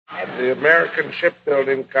The American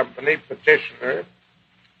Shipbuilding Company petitioner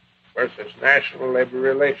versus National Labor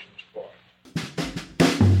Relations Board.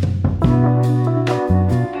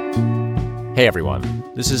 Hey everyone,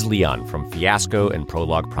 this is Leon from Fiasco and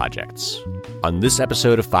Prologue Projects. On this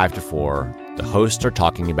episode of 5 to 4, the hosts are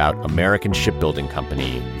talking about American Shipbuilding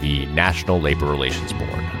Company, the National Labor Relations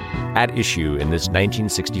Board. At issue in this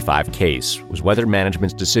 1965 case was whether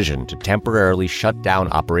management's decision to temporarily shut down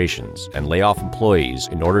operations and lay off employees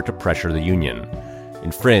in order to pressure the union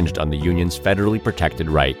infringed on the union's federally protected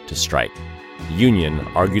right to strike. The union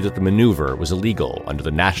argued that the maneuver was illegal under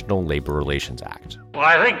the National Labor Relations Act. Well,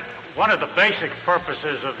 I think one of the basic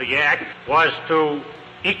purposes of the Act was to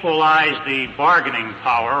equalize the bargaining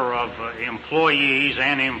power of employees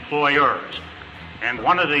and employers. And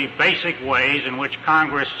one of the basic ways in which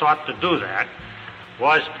Congress sought to do that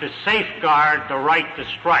was to safeguard the right to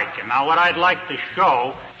strike. And now what I'd like to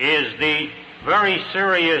show is the very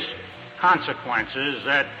serious consequences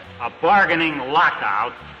that a bargaining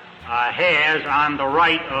lockout has on the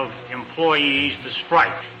right of employees to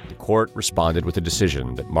strike. The court responded with a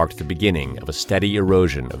decision that marked the beginning of a steady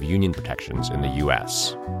erosion of union protections in the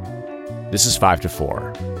U.S. This is 5 to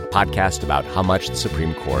 4, a podcast about how much the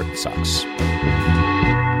Supreme Court sucks.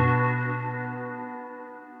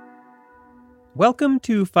 Welcome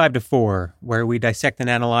to 5 to 4, where we dissect and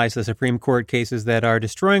analyze the Supreme Court cases that are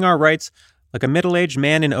destroying our rights like a middle-aged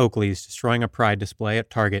man in Oakley's destroying a pride display at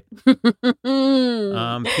Target. Peter,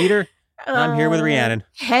 I'm here with Rhiannon.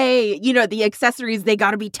 Hey, the accessories, they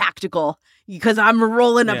got to be tactical because I'm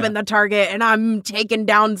rolling up in the Target and I'm taking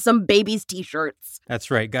down some baby's T-shirts. That's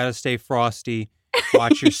right. Got to stay frosty.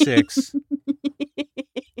 Watch your six.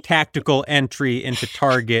 Tactical entry into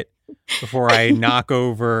Target before I knock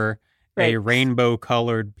over a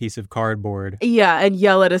rainbow-colored piece of cardboard. Yeah, and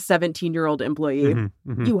yell at a 17-year-old employee.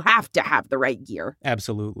 Mm-hmm. You have to have the right gear.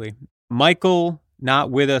 Absolutely. Michael,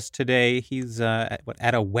 not with us today. He's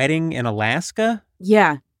at a wedding in Alaska?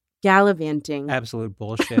 Yeah, gallivanting. Absolute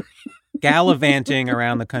bullshit. Gallivanting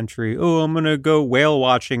around the country. Oh, I'm going to go whale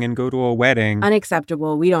watching and go to a wedding.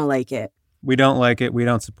 Unacceptable. We don't like it. We don't like it. We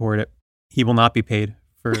don't support it. He will not be paid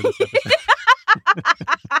for this episode.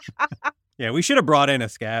 Yeah, we should have brought in a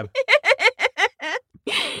scab.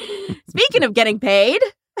 Speaking of getting paid.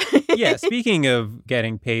 Yeah, speaking of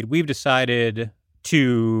getting paid, we've decided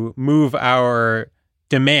to move our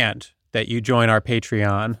demand that you join our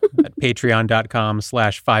Patreon at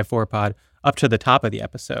patreon.com/54pod up to the top of the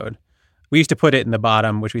episode. We used to put it in the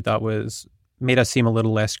bottom, which we thought made us seem a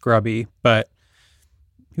little less grubby, but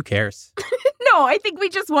who cares? No, I think we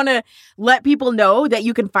just want to let people know that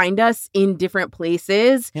you can find us in different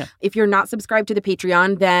places. Yeah. If you're not subscribed to the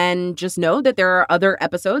Patreon, then just know that there are other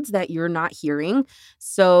episodes that you're not hearing.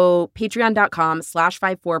 So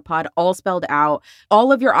patreon.com/54pod, all spelled out.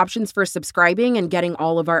 All of your options for subscribing and getting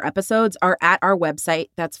all of our episodes are at our website.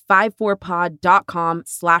 That's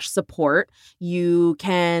 54pod.com/support. You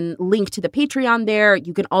can link to the Patreon there.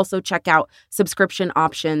 You can also check out subscription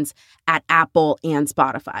options at Apple and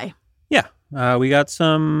Spotify. Yeah. We got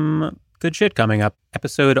some good shit coming up.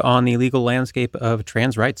 Episode on the legal landscape of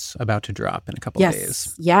trans rights about to drop in a couple of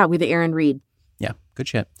days. Yeah, with Aaron Reed. Yeah, good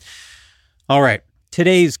shit. All right.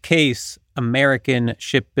 Today's case, American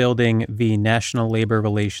Shipbuilding v. National Labor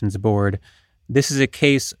Relations Board. This is a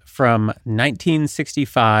case from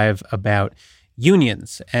 1965 about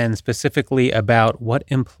unions and specifically about what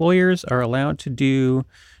employers are allowed to do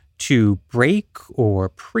to break or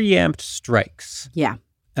preempt strikes. Yeah.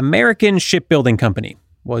 American Shipbuilding Company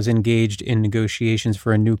was engaged in negotiations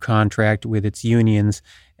for a new contract with its unions,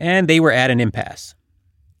 and they were at an impasse.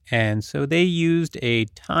 And so they used a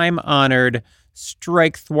time-honored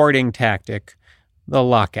strike-thwarting tactic, the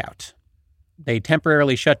lockout. They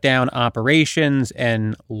temporarily shut down operations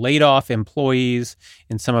and laid off employees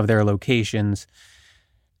in some of their locations.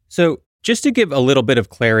 So just to give a little bit of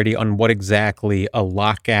clarity on what exactly a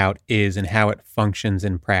lockout is and how it functions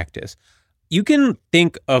in practice, you can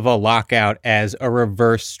think of a lockout as a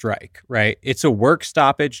reverse strike, right? It's a work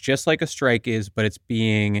stoppage, just like a strike is, but it's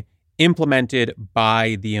being implemented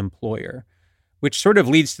by the employer, which sort of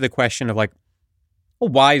leads to the question of well,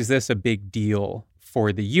 why is this a big deal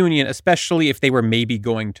for the union, especially if they were maybe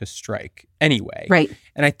going to strike anyway? Right.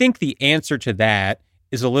 And I think the answer to that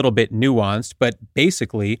is a little bit nuanced, but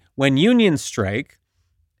basically, when unions strike,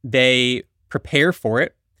 they prepare for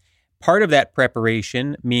it. Part of that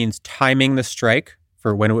preparation means timing the strike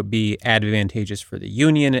for when it would be advantageous for the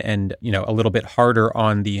union and, a little bit harder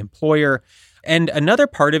on the employer. And another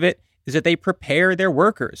part of it is that they prepare their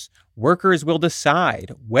workers. Workers will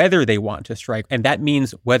decide whether they want to strike, and that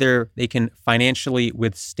means whether they can financially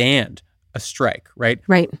withstand a strike, right?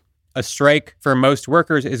 Right. A strike for most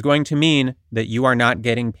workers is going to mean that you are not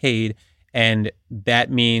getting paid, and that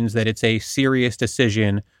means that it's a serious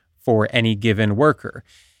decision for any given worker.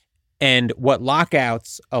 And what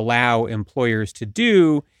lockouts allow employers to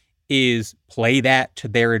do is play that to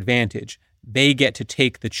their advantage. They get to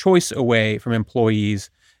take the choice away from employees.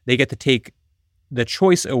 They get to take the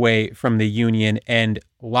choice away from the union and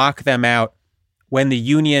lock them out when the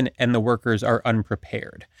union and the workers are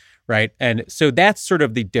unprepared, right? And so that's sort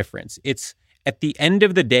of the difference. It's, at the end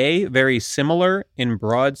of the day, very similar in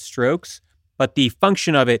broad strokes, but the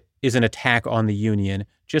function of it is an attack on the union,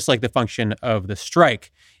 just like the function of the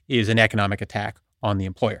strike is an economic attack on the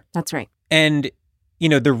employer. That's right. And,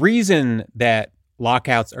 the reason that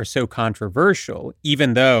lockouts are so controversial,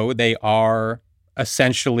 even though they are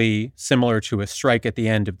essentially similar to a strike at the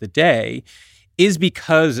end of the day, is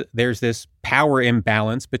because there's this power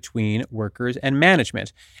imbalance between workers and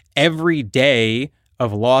management. Every day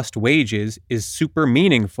of lost wages is super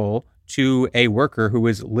meaningful to a worker who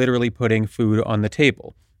is literally putting food on the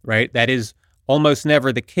table, right? That is almost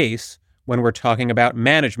never the case when we're talking about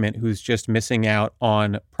management who's just missing out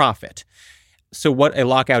on profit. So what a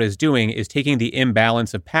lockout is doing is taking the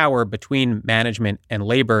imbalance of power between management and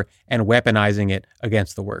labor and weaponizing it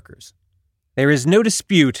against the workers. There is no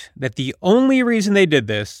dispute that the only reason they did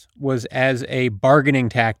this was as a bargaining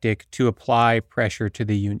tactic to apply pressure to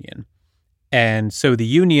the union. And so the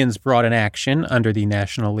unions brought an action under the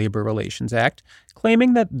National Labor Relations Act,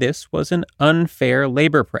 claiming that this was an unfair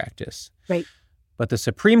labor practice. Right. But the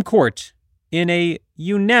Supreme Court, in a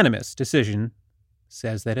unanimous decision,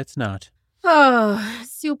 says that it's not. Oh,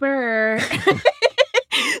 super,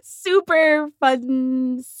 super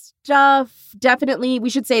fun stuff. Definitely, we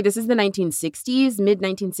should say this is the 1960s,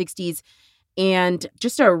 mid-1960s, and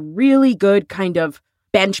just a really good kind of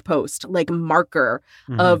bench post, like marker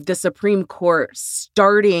of the Supreme Court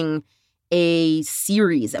starting a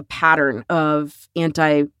series, a pattern of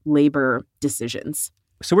anti-labor decisions.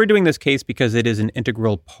 So we're doing this case because it is an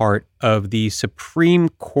integral part of the Supreme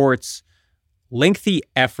Court's lengthy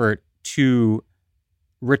effort to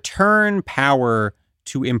return power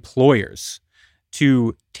to employers,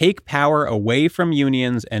 to take power away from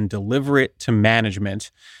unions and deliver it to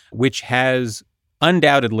management, which has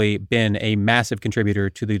undoubtedly been a massive contributor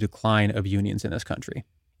to the decline of unions in this country.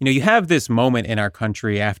 You have this moment in our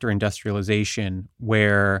country after industrialization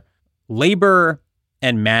where labor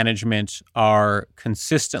and management are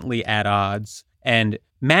consistently at odds, and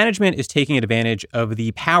management is taking advantage of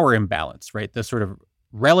the power imbalance, right? The sort of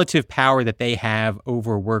relative power that they have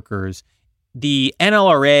over workers. The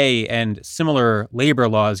NLRA and similar labor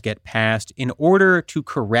laws get passed in order to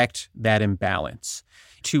correct that imbalance,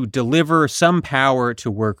 to deliver some power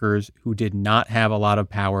to workers who did not have a lot of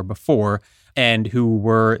power before and who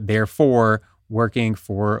were therefore working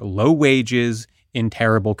for low wages in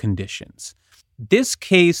terrible conditions. This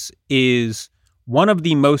case is one of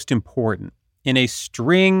the most important in a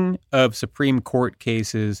string of Supreme Court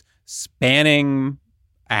cases spanning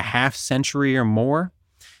a half century or more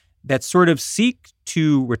that sort of seek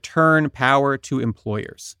to return power to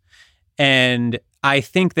employers. And I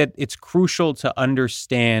think that it's crucial to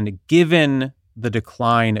understand, given the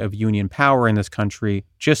decline of union power in this country,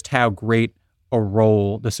 just how great a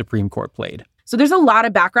role the Supreme Court played. So there's a lot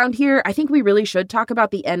of background here. I think we really should talk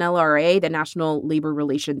about the NLRA, the National Labor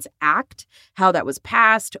Relations Act, how that was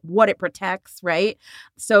passed, what it protects, right?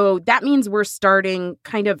 So that means we're starting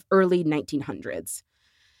kind of early 1900s.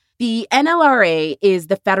 The NLRA is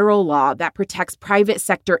the federal law that protects private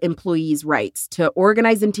sector employees' rights to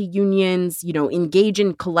organize into unions, engage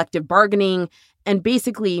in collective bargaining, and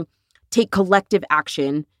basically take collective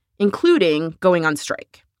action, including going on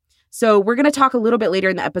strike. So we're going to talk a little bit later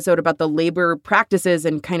in the episode about the labor practices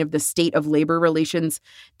and kind of the state of labor relations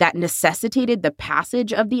that necessitated the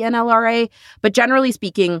passage of the NLRA. But generally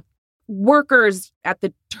speaking, workers at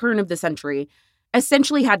the turn of the century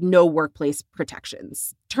essentially had no workplace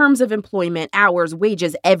protections. Terms of employment, hours,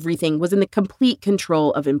 wages, everything was in the complete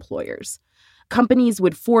control of employers. Companies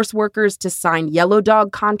would force workers to sign yellow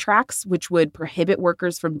dog contracts, which would prohibit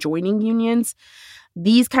workers from joining unions.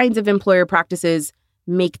 These kinds of employer practices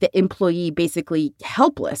make the employee basically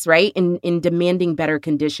helpless, right, in demanding better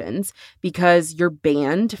conditions because you're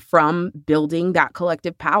banned from building that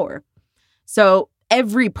collective power. So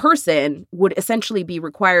every person would essentially be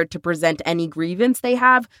required to present any grievance they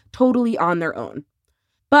have totally on their own.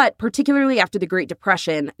 But particularly after the Great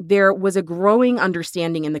Depression, there was a growing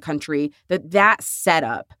understanding in the country that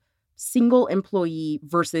setup, single employee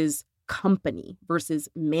versus company versus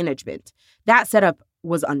management, that setup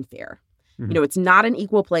was unfair. It's not an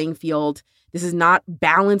equal playing field. This is not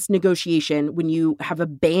balanced negotiation when you have a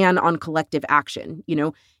ban on collective action.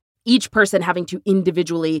 Each person having to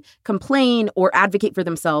individually complain or advocate for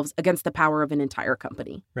themselves against the power of an entire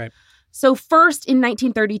company. Right. So first, in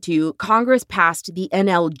 1932, Congress passed the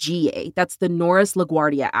NLGA, that's the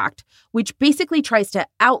Norris-LaGuardia Act, which basically tries to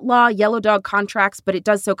outlaw yellow dog contracts, but it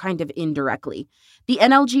does so kind of indirectly. The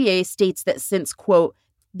NLGA states that since, quote,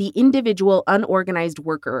 the individual unorganized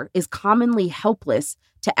worker is commonly helpless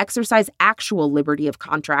to exercise actual liberty of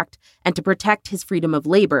contract and to protect his freedom of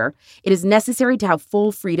labor, it is necessary to have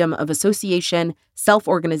full freedom of association,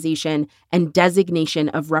 self-organization, and designation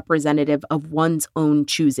of representative of one's own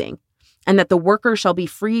choosing, and that the worker shall be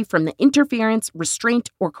free from the interference,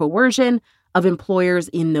 restraint, or coercion of employers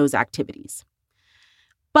in those activities.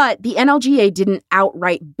 But the NLGA didn't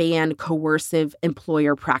outright ban coercive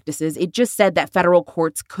employer practices. It just said that federal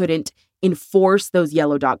courts couldn't enforce those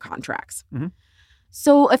yellow dog contracts. Mm-hmm.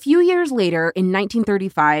 So a few years later, in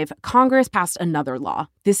 1935, Congress passed another law.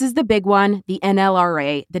 This is the big one, the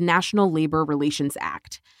NLRA, the National Labor Relations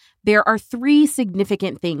Act. There are three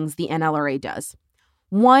significant things the NLRA does.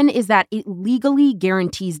 One is that it legally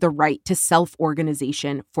guarantees the right to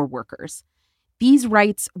self-organization for workers. These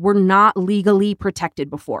rights were not legally protected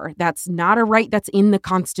before. That's not a right that's in the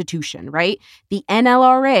Constitution, right? The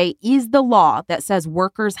NLRA is the law that says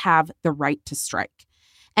workers have the right to strike.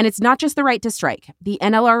 And it's not just the right to strike. The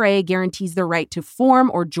NLRA guarantees the right to form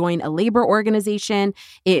or join a labor organization.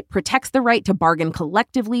 It protects the right to bargain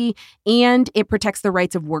collectively, and it protects the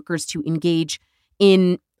rights of workers to engage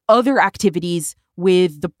in other activities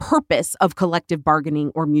with the purpose of collective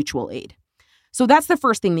bargaining or mutual aid. So that's the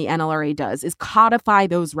first thing the NLRA does, is codify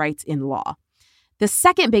those rights in law. The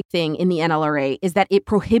second big thing in the NLRA is that it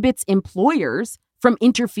prohibits employers from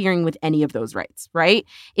interfering with any of those rights, right?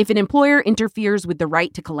 If an employer interferes with the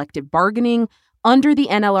right to collective bargaining under the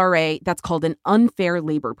NLRA, that's called an unfair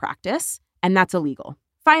labor practice, and that's illegal.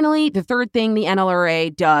 Finally, the third thing the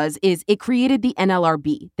NLRA does is it created the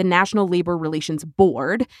NLRB, the National Labor Relations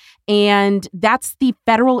Board, and that's the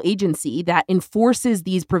federal agency that enforces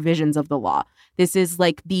these provisions of the law. This is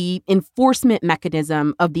like the enforcement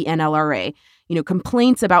mechanism of the NLRA.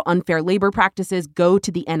 Complaints about unfair labor practices go to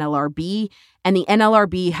the NLRB, and the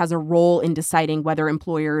NLRB has a role in deciding whether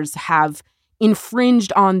employers have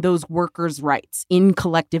infringed on those workers' rights in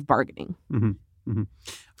collective bargaining. Mm-hmm. Mm-hmm.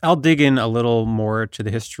 I'll dig in a little more to the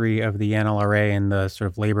history of the NLRA and the sort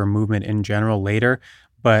of labor movement in general later,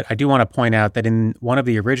 but I do want to point out that in one of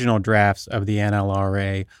the original drafts of the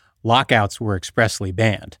NLRA, lockouts were expressly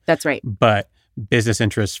banned. That's right. But business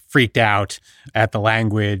interests freaked out at the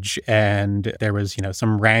language, and there was,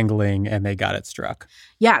 some wrangling, and they got it struck.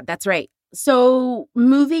 Yeah, that's right. So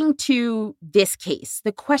moving to this case,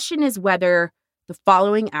 the question is whether the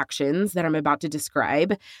following actions that I'm about to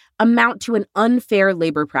describe amount to an unfair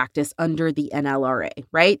labor practice under the NLRA,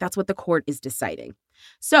 right? That's what the court is deciding.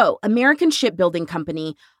 So, American Shipbuilding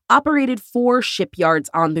Company operated 4 shipyards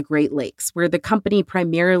on the Great Lakes, where the company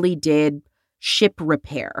primarily did ship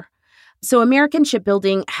repair. So American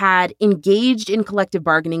Shipbuilding had engaged in collective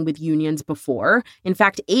bargaining with unions before. In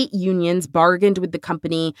fact, 8 unions bargained with the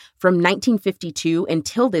company from 1952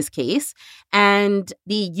 until this case. And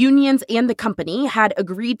the unions and the company had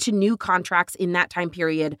agreed to new contracts in that time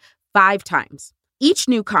period 5 times. Each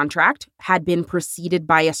new contract had been preceded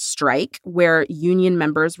by a strike where union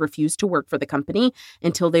members refused to work for the company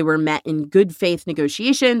until they were met in good faith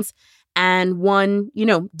negotiations and won,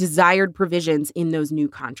 desired provisions in those new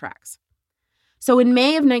contracts. So in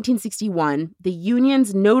May of 1961, the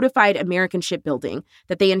unions notified American Shipbuilding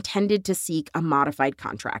that they intended to seek a modified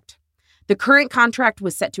contract. The current contract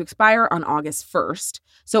was set to expire on August 1st.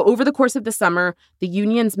 So over the course of the summer, the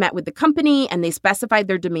unions met with the company and they specified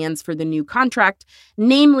their demands for the new contract.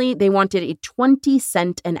 Namely, they wanted a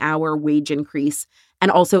 20-cent an hour wage increase and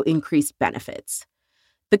also increased benefits.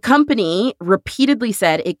 The company repeatedly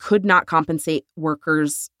said it could not compensate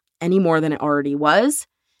workers any more than it already was.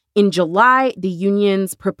 In July, the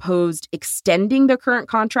unions proposed extending their current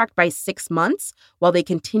contract by 6 months while they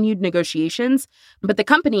continued negotiations. But the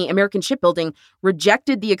company, American Shipbuilding,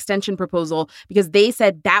 rejected the extension proposal because they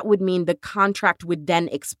said that would mean the contract would then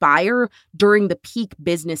expire during the peak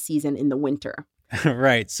business season in the winter.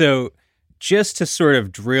 Right. So just to sort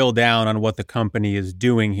of drill down on what the company is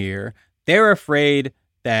doing here, they're afraid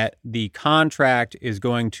that the contract is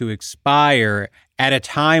going to expire at a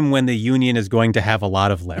time when the union is going to have a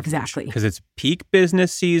lot of leverage. Exactly. Because it's peak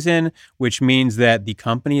business season, which means that the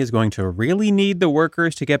company is going to really need the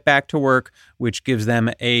workers to get back to work, which gives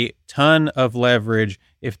them a ton of leverage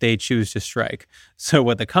if they choose to strike. So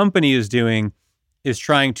what the company is doing is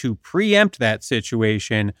trying to preempt that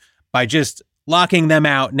situation by just locking them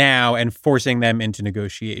out now and forcing them into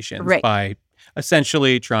negotiations by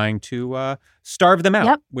essentially trying to starve them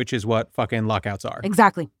out, which is what fucking lockouts are.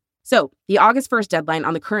 Exactly. So the August 1st deadline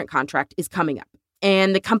on the current contract is coming up,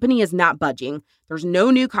 and the company is not budging. There's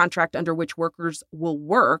no new contract under which workers will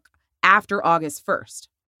work after August 1st.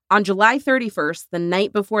 On July 31st, the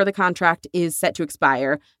night before the contract is set to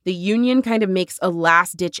expire, the union kind of makes a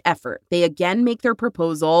last-ditch effort. They again make their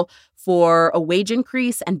proposal for a wage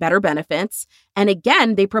increase and better benefits. And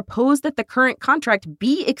again, they propose that the current contract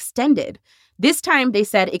be extended. This time, they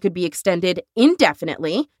said it could be extended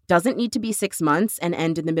indefinitely, doesn't need to be 6 months and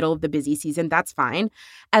end in the middle of the busy season. That's fine.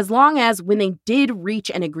 As long as when they did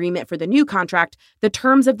reach an agreement for the new contract, the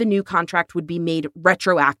terms of the new contract would be made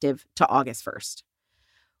retroactive to August 1st.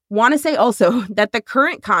 Want to say also that the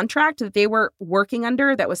current contract that they were working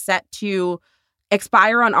under that was set to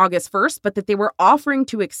expire on August 1st, but that they were offering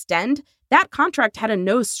to extend, that contract had a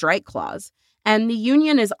no strike clause. And the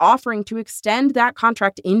union is offering to extend that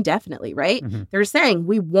contract indefinitely, right? Mm-hmm. They're saying,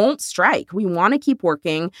 we won't strike. We want to keep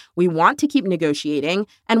working. We want to keep negotiating.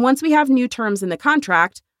 And once we have new terms in the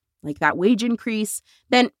contract, like that wage increase,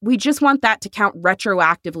 then we just want that to count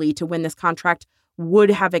retroactively to when this contract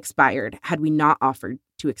would have expired had we not offered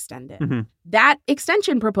to extend it. Mm-hmm. That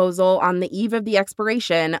extension proposal on the eve of the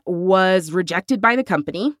expiration was rejected by the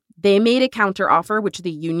company. They made a counteroffer, which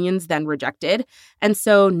the unions then rejected. And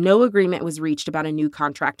so no agreement was reached about a new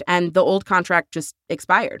contract, and the old contract just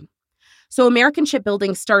expired. So American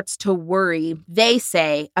Shipbuilding starts to worry, they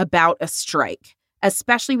say, about a strike,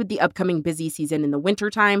 especially with the upcoming busy season in the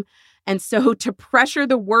wintertime. And so to pressure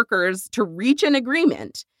the workers to reach an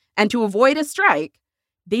agreement and to avoid a strike,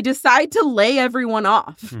 they decide to lay everyone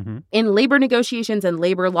off. Mm-hmm. In labor negotiations and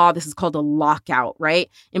labor law, this is called a lockout, right?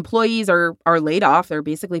 Employees are laid off. They're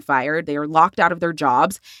basically fired. They are locked out of their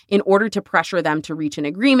jobs in order to pressure them to reach an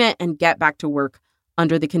agreement and get back to work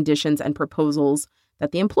under the conditions and proposals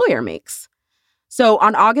that the employer makes. So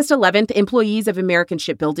on August 11th, employees of American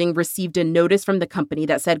Shipbuilding received a notice from the company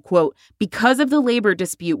that said, quote, because of the labor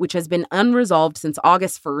dispute, which has been unresolved since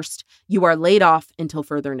August 1st, you are laid off until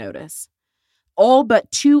further notice. All but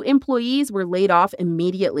 2 employees were laid off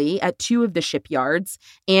immediately at 2 of the shipyards,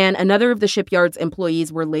 and another of the shipyard's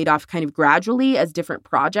employees were laid off kind of gradually as different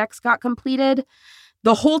projects got completed.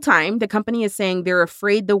 The whole time, the company is saying they're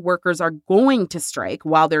afraid the workers are going to strike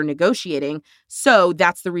while they're negotiating, so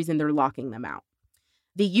that's the reason they're locking them out.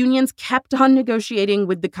 The unions kept on negotiating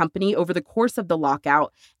with the company over the course of the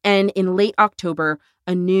lockout, and in late October,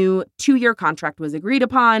 a new 2-year contract was agreed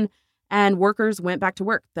upon, and workers went back to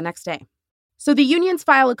work the next day. So the unions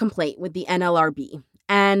file a complaint with the NLRB,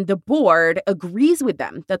 and the board agrees with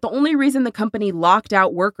them that the only reason the company locked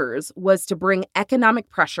out workers was to bring economic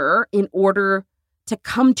pressure in order to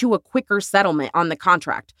come to a quicker settlement on the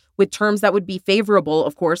contract with terms that would be favorable,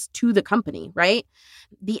 of course, to the company, right?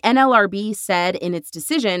 The NLRB said in its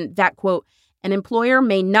decision that, quote, an employer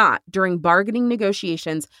may not, during bargaining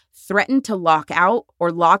negotiations, threaten to lock out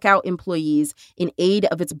or lock out employees in aid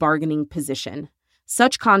of its bargaining position.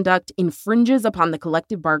 Such conduct infringes upon the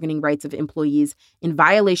collective bargaining rights of employees in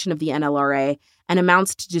violation of the NLRA and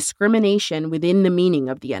amounts to discrimination within the meaning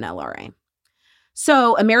of the NLRA.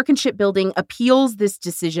 So American Shipbuilding appeals this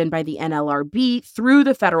decision by the NLRB through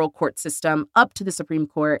the federal court system up to the Supreme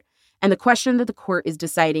Court. And the question that the court is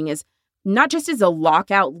deciding is not just is a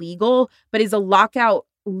lockout legal, but is a lockout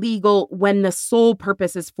legal when the sole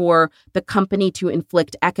purpose is for the company to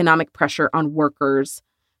inflict economic pressure on workers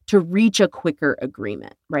to reach a quicker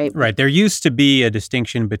agreement, right? Right. There used to be a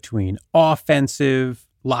distinction between offensive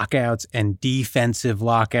lockouts and defensive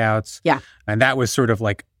lockouts. Yeah. And that was sort of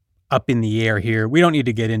like up in the air here. We don't need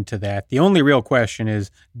to get into that. The only real question is,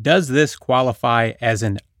 does this qualify as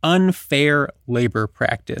an unfair labor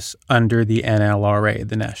practice under the NLRA,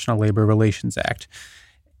 the National Labor Relations Act?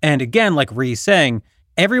 And again, like Rhee's saying,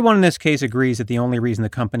 everyone in this case agrees that the only reason the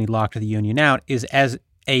company locked the union out is as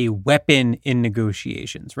a weapon in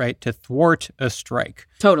negotiations, right? To thwart a strike.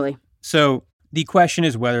 Totally. So the question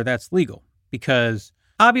is whether that's legal, because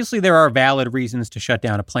obviously there are valid reasons to shut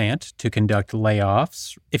down a plant, to conduct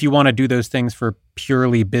layoffs. If you want to do those things for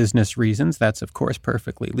purely business reasons, that's of course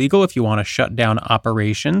perfectly legal. If you want to shut down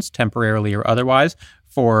operations temporarily or otherwise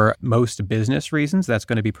for most business reasons, that's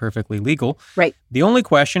going to be perfectly legal. Right. The only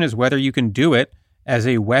question is whether you can do it as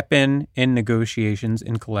a weapon in negotiations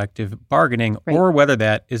in collective bargaining, right, or whether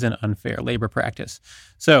that is an unfair labor practice.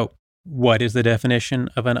 So what is the definition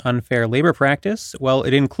of an unfair labor practice? Well,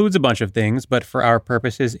 it includes a bunch of things, but for our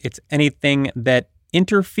purposes, it's anything that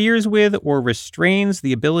interferes with or restrains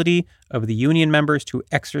the ability of the union members to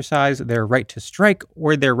exercise their right to strike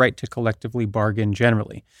or their right to collectively bargain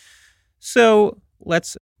generally. So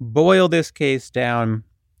let's boil this case down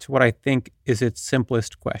to what I think is its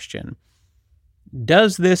simplest question.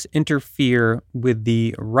 Does this interfere with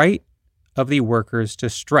the right of the workers to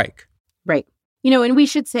strike? Right. And we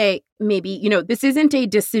should say maybe, this isn't a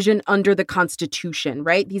decision under the Constitution,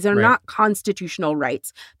 right? These are not constitutional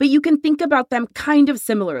rights, but you can think about them kind of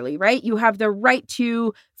similarly, right? You have the right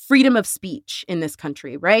to freedom of speech in this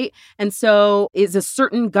country, right? And so is a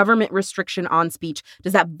certain government restriction on speech,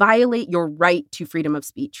 does that violate your right to freedom of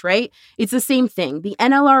speech, right? It's the same thing. The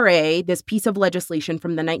NLRA, this piece of legislation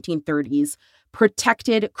from the 1930s,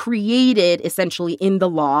 created essentially in the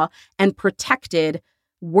law and protected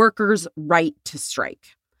workers' right to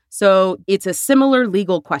strike. So it's a similar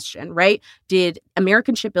legal question, right? Did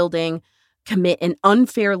American Shipbuilding commit an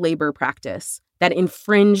unfair labor practice that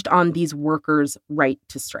infringed on these workers' right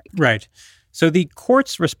to strike? Right. So the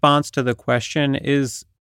court's response to the question is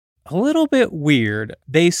a little bit weird.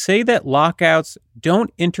 They say that lockouts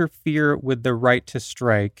don't interfere with the right to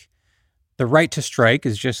strike. The right to strike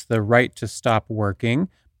is just the right to stop working.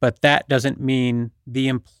 But that doesn't mean the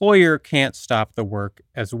employer can't stop the work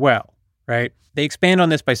as well, right? They expand on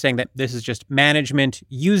this by saying that this is just management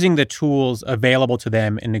using the tools available to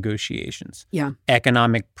them in negotiations. Yeah.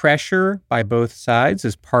 Economic pressure by both sides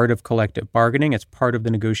is part of collective bargaining. It's part of the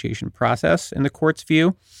negotiation process in the court's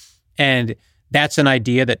view. And that's an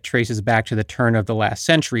idea that traces back to the turn of the last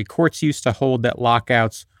century. Courts used to hold that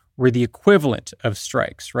lockouts were the equivalent of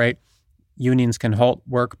strikes, right? Unions can halt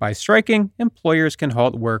work by striking. Employers can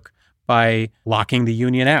halt work by locking the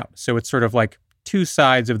union out. So it's sort of like two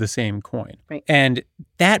sides of the same coin. Right. And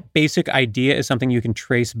that basic idea is something you can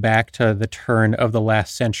trace back to the turn of the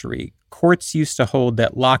last century. Courts used to hold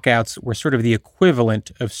that lockouts were sort of the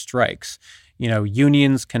equivalent of strikes.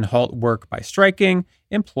 Unions can halt work by striking.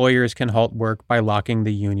 Employers can halt work by locking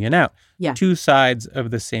the union out. Yeah. Two sides of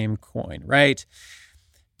the same coin, right?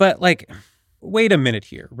 But wait a minute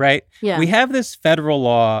here, right? Yeah. We have this federal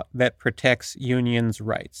law that protects unions'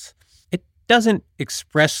 rights. It doesn't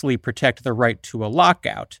expressly protect the right to a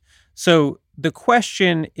lockout. So the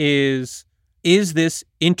question is this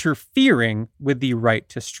interfering with the right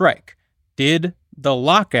to strike? Did the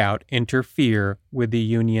lockout interfere with the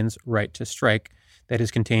union's right to strike that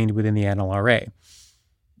is contained within the NLRA?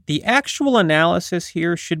 The actual analysis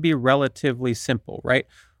here should be relatively simple, right?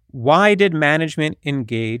 Why did management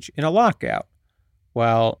engage in a lockout?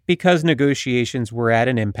 Well, because negotiations were at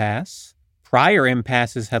an impasse. Prior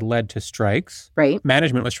impasses had led to strikes. Right.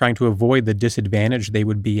 Management was trying to avoid the disadvantage they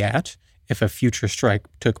would be at if a future strike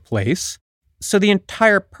took place. So the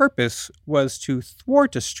entire purpose was to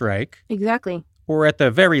thwart a strike. Exactly. Or at the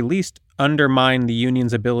very least, undermine the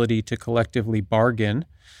union's ability to collectively bargain.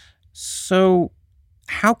 So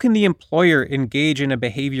how can the employer engage in a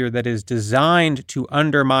behavior that is designed to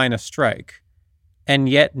undermine a strike and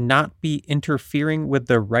yet not be interfering with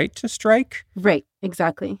the right to strike? Right,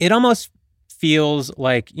 exactly. It almost feels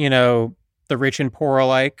like, the rich and poor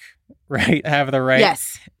alike, right, have the right.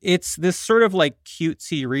 Yes. It's this sort of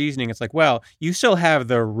cutesy reasoning. It's like, well, you still have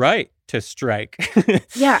the right to strike.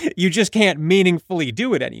 Yeah. You just can't meaningfully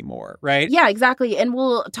do it anymore, right? Yeah, exactly. And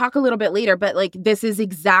we'll talk a little bit later, but this is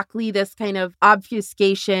exactly this kind of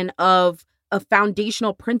obfuscation of a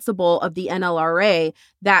foundational principle of the NLRA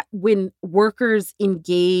that when workers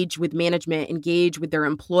engage with management, engage with their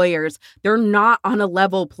employers, they're not on a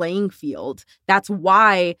level playing field. That's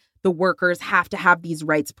why the workers have to have these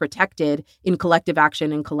rights protected in collective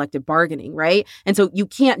action and collective bargaining, right? And so you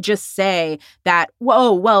can't just say that,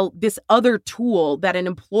 whoa, well, this other tool that an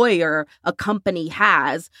employer, a company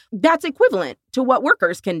has, that's equivalent to what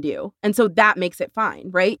workers can do. And so that makes it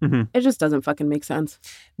fine, right? Mm-hmm. It just doesn't fucking make sense.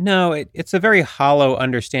 No, it's a very hollow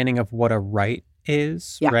understanding of what a right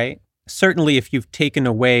is, right? Certainly if you've taken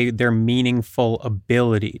away their meaningful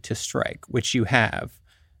ability to strike, which you have,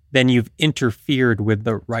 then you've interfered with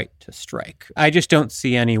the right to strike. I just don't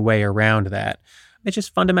see any way around that. It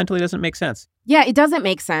just fundamentally doesn't make sense. Yeah, it doesn't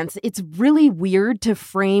make sense. It's really weird to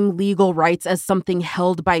frame legal rights as something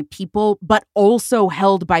held by people, but also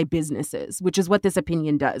held by businesses, which is what this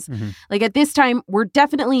opinion does. Mm-hmm. At this time, we're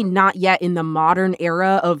definitely not yet in the modern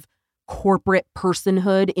era of corporate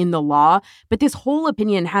personhood in the law, but this whole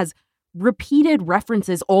opinion has repeated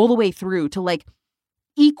references all the way through to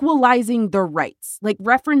equalizing the rights,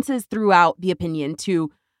 references throughout the opinion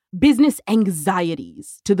to business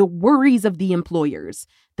anxieties to the worries of the employers.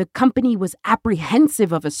 The company was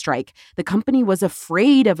apprehensive of a strike. The company was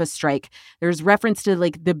afraid of a strike. There's reference to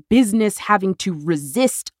like the business having to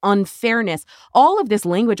resist unfairness. All of this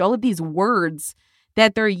language, all of these words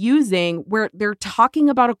that they're using where they're talking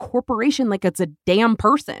about a corporation like it's a damn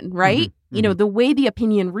person, right? Mm-hmm. You know, the way the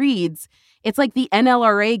opinion reads, it's like the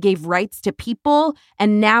NLRA gave rights to people,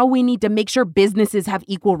 and now we need to make sure businesses have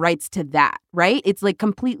equal rights to that, right? It's like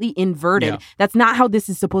completely inverted. Yeah. That's not how this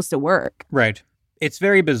is supposed to work. Right. It's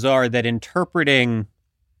very bizarre that interpreting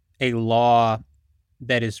a law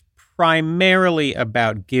that is primarily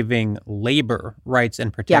about giving labor rights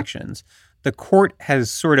and protections, the court has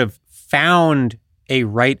sort of found a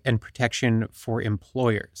right and protection for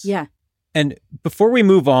employers. Yeah. And before we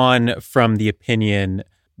move on from the opinion,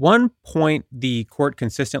 one point the court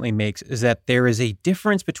consistently makes is that there is a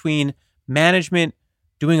difference between management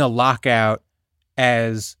doing a lockout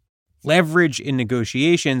as leverage in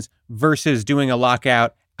negotiations versus doing a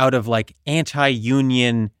lockout out of like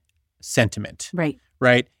anti-union sentiment. Right.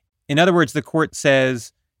 Right? In other words, the court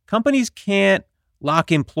says companies can't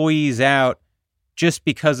lock employees out just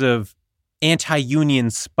because of anti-union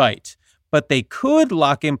spite, but they could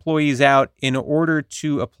lock employees out in order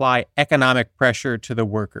to apply economic pressure to the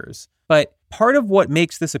workers. But part of what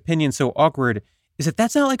makes this opinion so awkward is that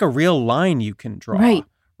that's not like a real line you can draw.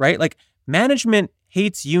 Right? Like management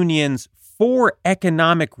hates unions for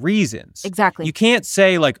economic reasons. Exactly. You can't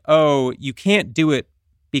say like, oh, you can't do it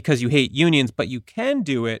because you hate unions, but you can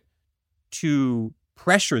do it to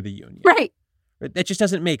pressure the union. Right. That just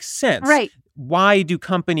doesn't make sense. Right. Why do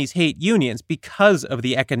companies hate unions? Because of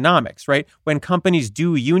the economics, right? When companies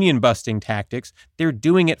do union busting tactics, they're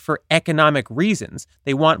doing it for economic reasons.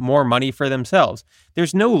 They want more money for themselves.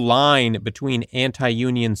 There's no line between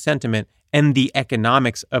anti-union sentiment and the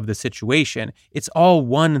economics of the situation. It's all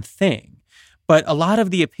one thing. But a lot of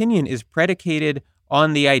the opinion is predicated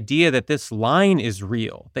on the idea that this line is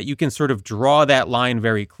real, that you can sort of draw that line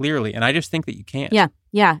very clearly. And I just think that you can't.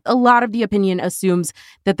 Yeah. A lot of the opinion assumes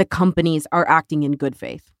that the companies are acting in good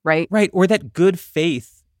faith, right? Right. Or that good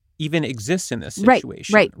faith even exists in this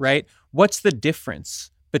situation. Right. What's the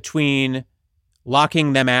difference between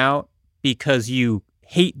locking them out because you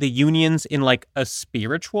hate the unions in like a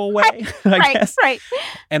spiritual way, I guess,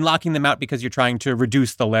 and locking them out because you're trying to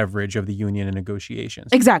reduce the leverage of the union in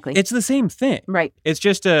negotiations? Exactly. It's the same thing. Right. It's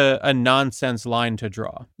just a nonsense line to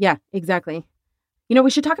draw. Yeah, exactly. You know,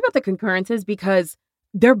 we should talk about the concurrences because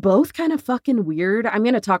they're both kind of fucking weird. I'm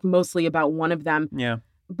going to talk mostly about one of them. Yeah.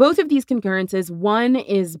 Both of these concurrences, one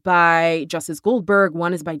is by Justice Goldberg,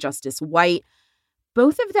 one is by Justice White.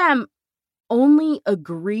 Both of them only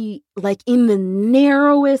agree, like in the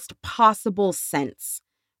narrowest possible sense,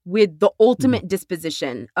 with the ultimate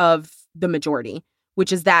disposition of the majority,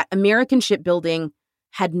 which is that American Shipbuilding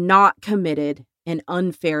had not committed an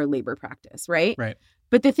unfair labor practice, right? Right.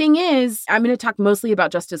 But the thing is, I'm going to talk mostly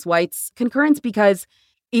about Justice White's concurrence because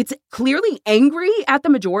it's clearly angry at the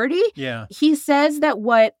majority. Yeah. He says that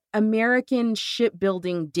what American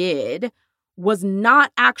Shipbuilding did was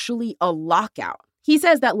not actually a lockout. He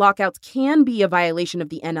says that lockouts can be a violation of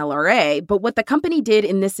the NLRA, but what the company did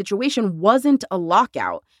in this situation wasn't a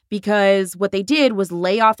lockout because what they did was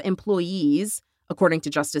lay off employees, according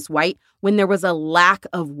to Justice White, when there was a lack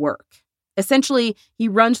of work. Essentially, he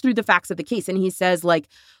runs through the facts of the case and he says, like,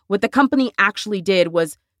 what the company actually did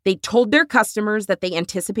was they told their customers that they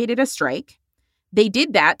anticipated a strike. They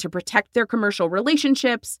did that to protect their commercial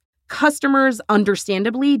relationships. Customers,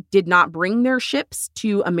 understandably, did not bring their ships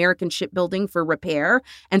to American Shipbuilding for repair,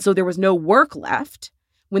 and so there was no work left.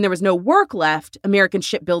 When there was no work left, American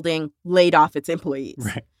Shipbuilding laid off its employees.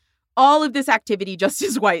 Right. All of this activity,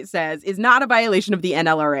 Justice White says, is not a violation of the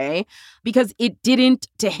NLRA because it didn't,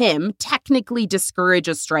 to him, technically discourage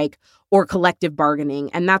a strike or collective bargaining,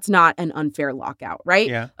 and that's not an unfair lockout, right?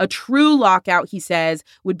 Yeah. A true lockout, he says,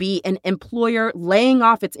 would be an employer laying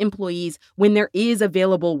off its employees when there is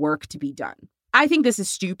available work to be done. I think this is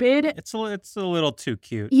stupid. It's a little too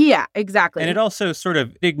cute. Yeah, exactly. And it also sort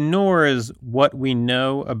of ignores what we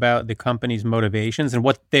know about the company's motivations and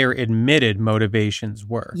what their admitted motivations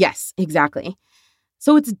were. Yes, exactly.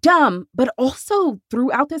 So it's dumb, but also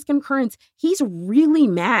throughout this concurrence, he's really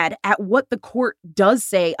mad at what the court does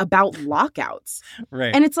say about lockouts.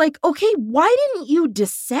 Right. And it's like, okay, why didn't you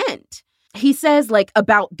dissent? He says, like,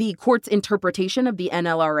 about the court's interpretation of the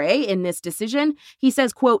NLRA in this decision, he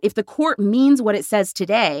says, quote, if the court means what it says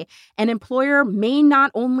today, an employer may not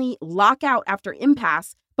only lock out after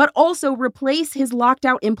impasse, but also replace his locked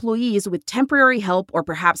out employees with temporary help or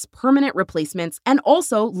perhaps permanent replacements, and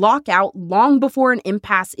also lock out long before an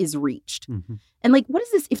impasse is reached. Mm-hmm. And like, what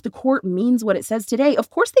is this if the court means what it says today? Of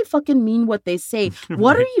course they fucking mean what they say.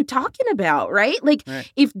 What are you talking about, right? Like,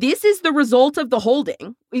 if this is the result of the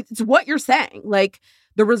holding, it's what you're saying. Like,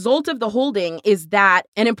 the result of the holding is that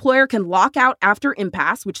an employer can lock out after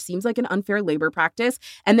impasse, which seems like an unfair labor practice.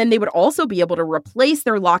 And then they would also be able to replace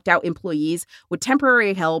their locked out employees with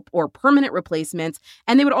temporary help or permanent replacements.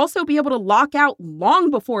 And they would also be able to lock out long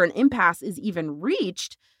before an impasse is even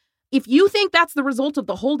reached. If you think that's the result of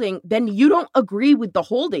the holding, then you don't agree with the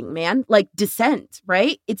holding, man. Like, dissent,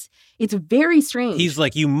 right? It's very strange. He's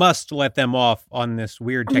like, you must let them off on this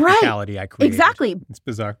weird technicality I created. Exactly. It's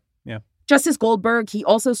bizarre. Yeah. Justice Goldberg, he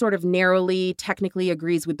also sort of narrowly, technically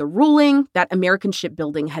agrees with the ruling that American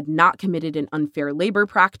Shipbuilding had not committed an unfair labor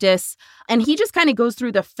practice. And he just kind of goes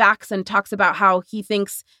through the facts and talks about how he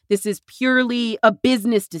thinks this is purely a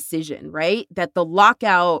business decision, right? That the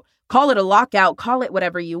lockout, call it a lockout, call it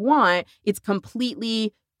whatever you want, it's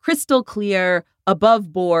completely crystal clear,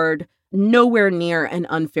 above board, nowhere near an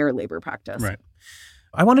unfair labor practice. Right.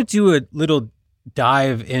 I want to do a little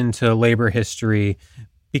dive into labor history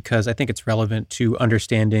because I think it's relevant to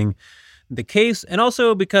understanding the case and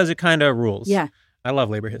also because it kind of rules. Yeah. I love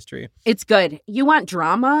labor history. It's good. You want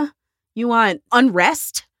drama? You want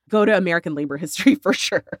unrest? Go to American labor history for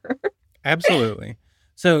sure. Absolutely.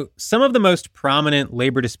 So some of the most prominent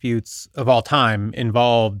labor disputes of all time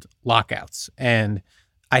involved lockouts. And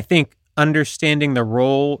I think understanding the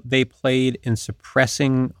role they played in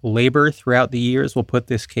suppressing labor throughout the years will put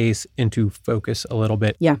this case into focus a little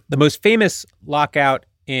bit. Yeah. The most famous lockout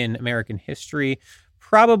in American history,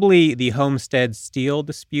 probably the Homestead Steel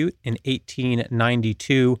dispute in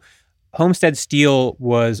 1892. Homestead Steel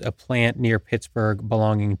was a plant near Pittsburgh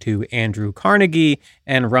belonging to Andrew Carnegie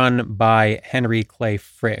and run by Henry Clay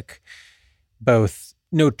Frick, both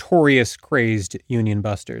notorious crazed union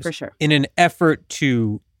busters. For sure. In an effort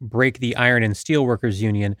to break the Iron and Steel Workers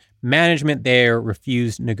Union, management there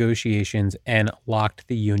refused negotiations and locked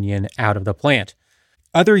the union out of the plant.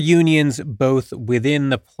 Other unions, both within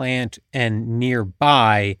the plant and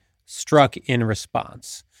nearby, struck in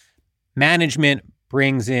response. Management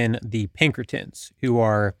brings in the Pinkertons, who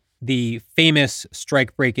are the famous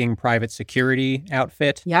strike-breaking private security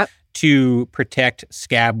outfit, to protect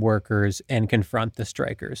scab workers and confront the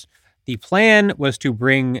strikers. The plan was to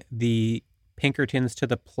bring the Pinkertons to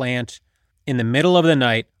the plant in the middle of the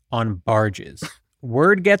night on barges.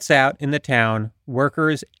 Word gets out in the town,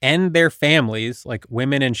 workers and their families, like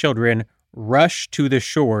women and children, rush to the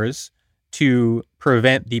shores to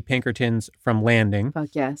prevent the Pinkertons from landing. Fuck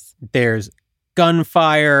yes. There's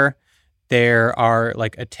gunfire. There are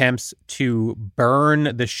like attempts to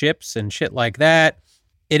burn the ships and shit like that.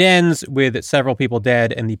 It ends with several people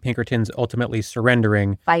dead and the Pinkertons ultimately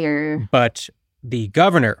surrendering. Fire. But the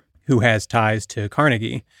governor, who has ties to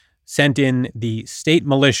Carnegie, sent in the state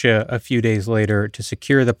militia a few days later to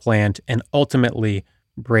secure the plant and ultimately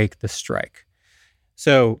break the strike.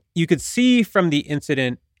 So you could see from the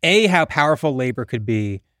incident, A, how powerful labor could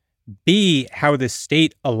be, B, how the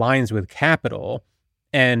state aligns with capital,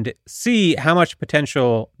 and C, how much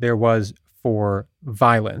potential there was for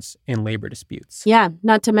violence in labor disputes. Yeah,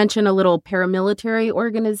 not to mention a little paramilitary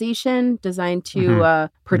organization designed to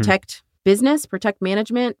protect business, protect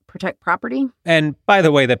management, protect property. And by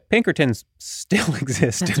the way, the Pinkertons still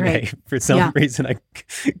exist today right. for some reason I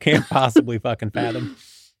can't possibly fucking fathom.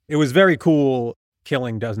 It was very cool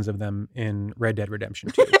killing dozens of them in Red Dead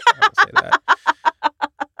Redemption 2. I will say that.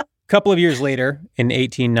 A couple of years later, in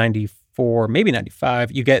 1894, maybe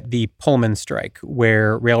 95, you get the Pullman strike,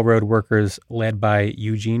 where railroad workers led by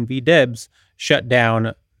Eugene V. Debs shut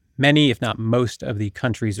down many, if not most, of the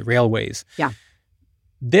country's railways. Yeah.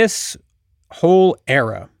 This whole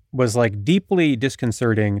era was like deeply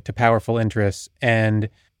disconcerting to powerful interests, and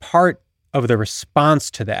part of the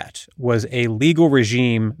response to that was a legal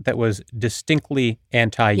regime that was distinctly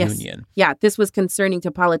anti-union. Yes. Yeah, this was concerning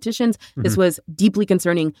to politicians. This was deeply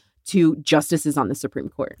concerning to justices on the Supreme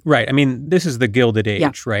Court. Right. I mean, this is the Gilded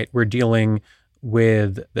Age, right? We're dealing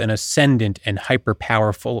with an ascendant and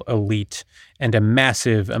hyper-powerful elite and a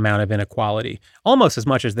massive amount of inequality, almost as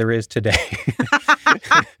much as there is today.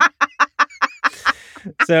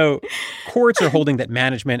 So courts are holding that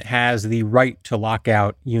management has the right to lock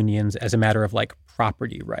out unions as a matter of like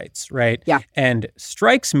property rights, right? Yeah. And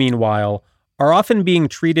strikes, meanwhile, are often being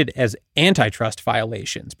treated as antitrust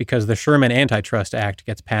violations because the Sherman Antitrust Act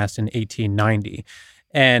gets passed in 1890.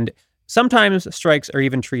 And sometimes strikes are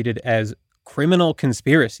even treated as criminal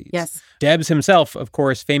conspiracies. Yes. Debs himself, of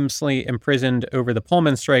course, famously imprisoned over the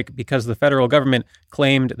Pullman strike because the federal government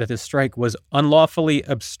claimed that the strike was unlawfully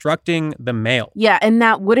obstructing the mail. Yeah, and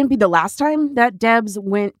that wouldn't be the last time that Debs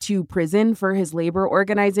went to prison for his labor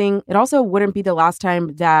organizing. It also wouldn't be the last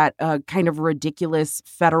time that kind of ridiculous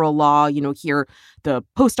federal law, here, the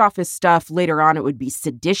post office stuff, later on it would be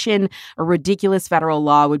sedition. A ridiculous federal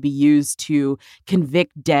law would be used to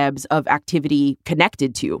convict Debs of activity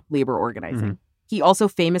connected to labor organizing. Mm-hmm. He also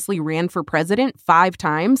famously ran for president 5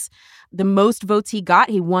 times. The most votes he got,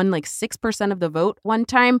 he won like 6% of the vote one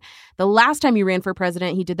time. The last time he ran for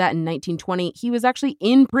president, he did that in 1920. He was actually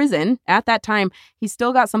in prison at that time. He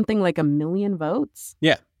still got something like 1 million votes.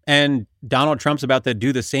 Yeah. And Donald Trump's about to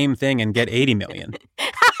do the same thing and get 80 million.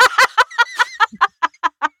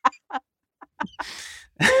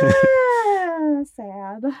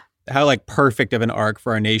 Sad. How perfect of an arc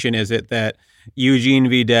for our nation is it that Eugene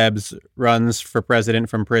V. Debs runs for president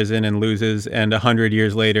from prison and loses, and 100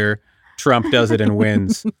 years later, Trump does it and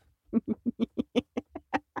wins.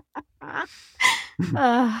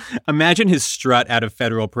 Imagine his strut out of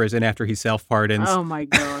federal prison after he self-pardons. Oh, my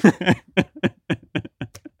God.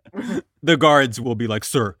 The guards will be like,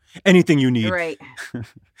 sir, anything you need. Right.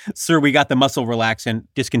 Sir, we got the muscle relaxant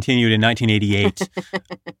discontinued in 1988.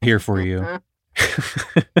 Here for you.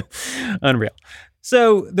 Unreal.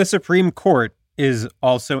 So the Supreme Court is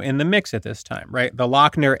also in the mix at this time, right? The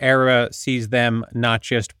Lochner era sees them not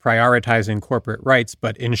just prioritizing corporate rights,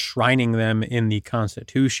 but enshrining them in the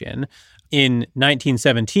Constitution. In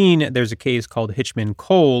 1917, there's a case called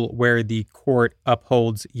Hitchman-Cole where the court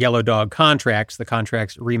upholds yellow dog contracts, the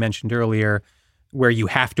contracts re-mentioned earlier, where you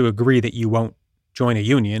have to agree that you won't join a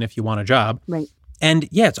union if you want a job. Right. And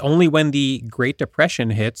yeah, it's only when the Great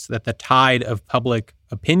Depression hits that the tide of public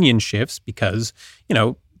opinion shifts because,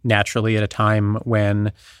 naturally at a time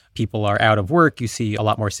when people are out of work, you see a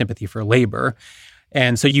lot more sympathy for labor.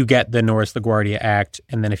 And so you get the Norris LaGuardia Act,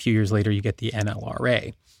 and then a few years later, you get the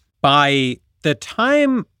NLRA. By the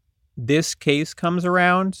time this case comes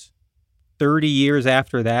around, 30 years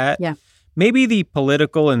after that, maybe the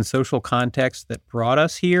political and social context that brought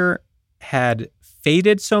us here had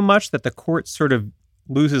faded so much that the court sort of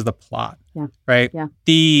loses the plot, right? Yeah.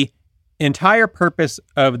 The entire purpose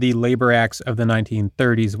of the labor acts of the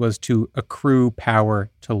 1930s was to accrue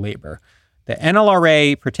power to labor. The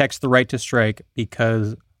NLRA protects the right to strike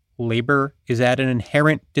because labor is at an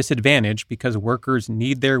inherent disadvantage because workers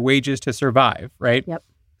need their wages to survive, right? Yep.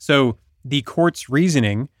 So the court's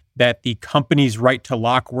reasoning that the company's right to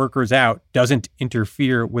lock workers out doesn't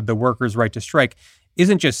interfere with the workers' right to strike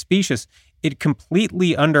isn't just specious. It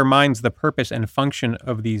completely undermines the purpose and function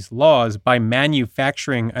of these laws by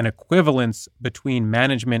manufacturing an equivalence between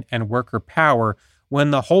management and worker power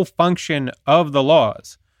when the whole function of the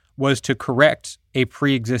laws was to correct a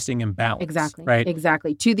pre-existing imbalance. Exactly. Right?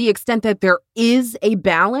 Exactly. To the extent that there is a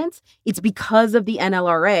balance, it's because of the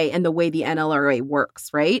NLRA and the way the NLRA works,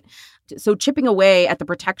 right? So chipping away at the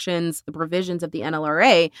protections, the provisions of the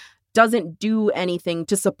NLRA doesn't do anything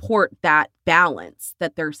to support that balance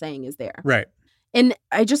that they're saying is there. Right. And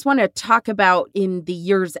I just want to talk about in the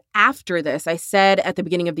years after this. I said at the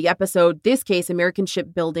beginning of the episode, this case, American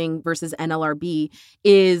Shipbuilding versus NLRB,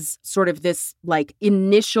 is sort of this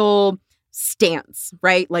initial stance,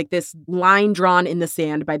 right? Like this line drawn in the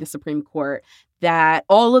sand by the Supreme Court that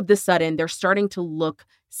all of a sudden they're starting to look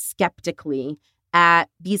skeptically at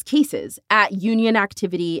these cases, at union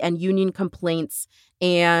activity and union complaints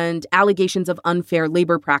and allegations of unfair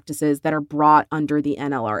labor practices that are brought under the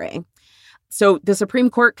NLRA. So the Supreme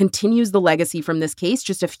Court continues the legacy from this case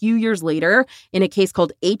just a few years later in a case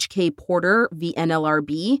called H.K. Porter v.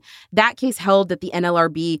 NLRB. That case held that the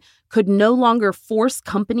NLRB could no longer force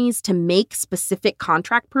companies to make specific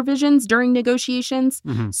contract provisions during negotiations.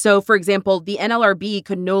 Mm-hmm. So, for example, the NLRB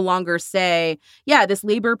could no longer say, yeah, this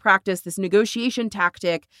labor practice, this negotiation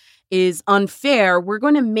tactic is unfair. We're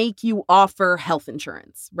going to make you offer health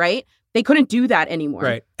insurance, right? They couldn't do that anymore.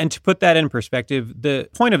 Right. And to put that in perspective, the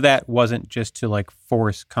point of that wasn't just to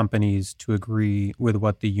force companies to agree with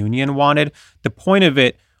what the union wanted. The point of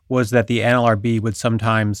it was that the NLRB would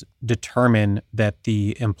sometimes determine that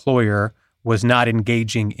the employer was not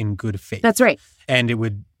engaging in good faith. That's right. And it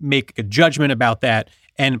would make a judgment about that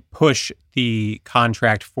and push the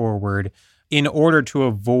contract forward in order to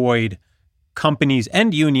avoid companies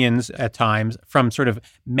and unions at times from sort of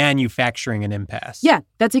manufacturing an impasse. Yeah,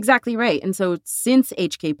 that's exactly right. And so since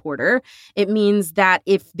H.K. Porter, it means that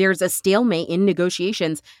if there's a stalemate in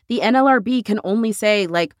negotiations, the NLRB can only say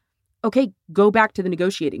okay, go back to the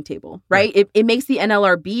negotiating table, right? It makes the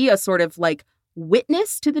NLRB a sort of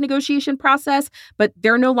witness to the negotiation process, but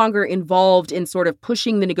they're no longer involved in sort of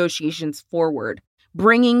pushing the negotiations forward,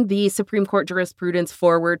 bringing the Supreme Court jurisprudence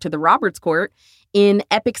forward to the Roberts Court in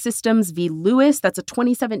Epic Systems v. Lewis. That's a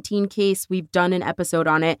 2017 case. We've done an episode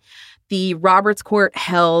on it. The Roberts Court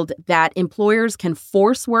held that employers can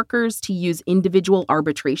force workers to use individual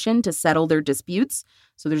arbitration to settle their disputes.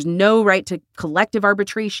 So there's no right to collective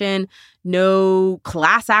arbitration, no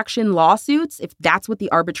class action lawsuits, if that's what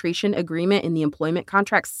the arbitration agreement in the employment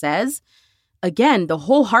contract says. Again, the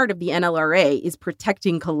whole heart of the NLRA is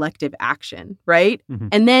protecting collective action, right? Mm-hmm.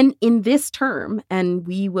 And then in this term, and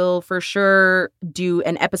we will for sure do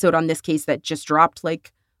an episode on this case that just dropped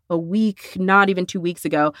like a week, not even 2 weeks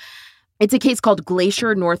ago. It's a case called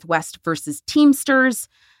Glacier Northwest versus Teamsters.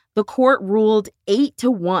 The court ruled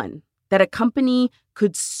 8-1 that a company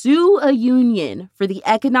could sue a union for the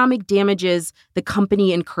economic damages the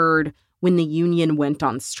company incurred when the union went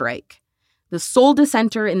on strike. The sole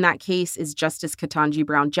dissenter in that case is Justice Ketanji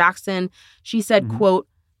Brown Jackson. She said, quote,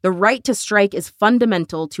 "The right to strike is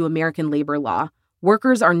fundamental to American labor law.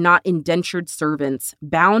 Workers are not indentured servants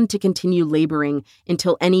bound to continue laboring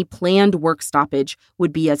until any planned work stoppage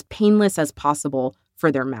would be as painless as possible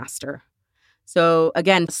for their master." So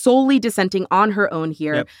again, solely dissenting on her own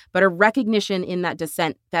here, but a recognition in that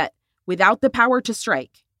dissent that without the power to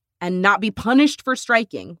strike and not be punished for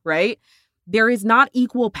striking, right? There is not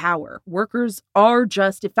equal power. Workers are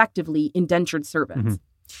just effectively indentured servants.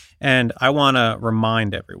 Mm-hmm. And I want to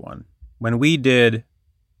remind everyone, when we did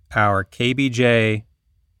our KBJ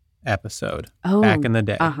episode back in the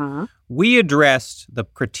day, we addressed the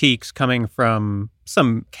critiques coming from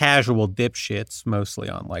some casual dipshits, mostly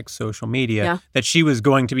on like social media, that she was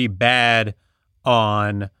going to be bad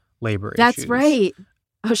on labor issues. That's right.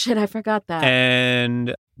 Oh, shit, I forgot that.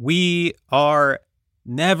 And we are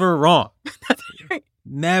never wrong. That's right.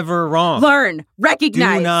 Never wrong. Learn,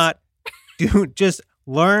 recognize. Just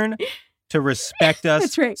learn to respect us.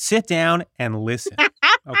 That's right. Sit down and listen.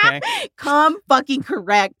 Okay? Come fucking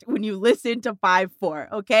correct when you listen to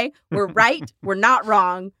 5-4. Okay? We're right. We're not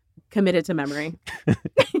wrong. Committed to memory.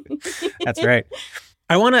 That's right.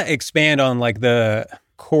 I want to expand on like the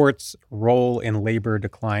court's role in labor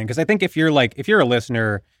decline, because I think if you're a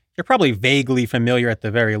listener, you're probably vaguely familiar at the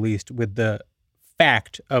very least with the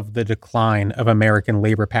fact of the decline of American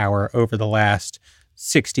labor power over the last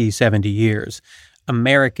 60, 70 years.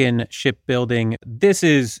 American shipbuilding, this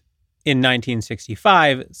is in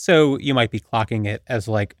 1965, so you might be clocking it as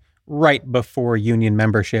like right before union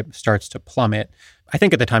membership starts to plummet. I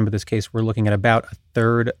think at the time of this case, we're looking at about a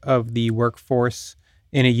third of the workforce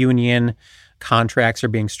in a union. Contracts are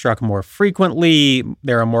being struck more frequently.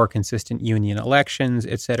 There are more consistent union elections,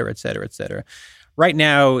 et cetera, et cetera, et cetera. Right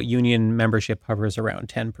now, union membership hovers around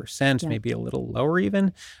 10%, maybe a little lower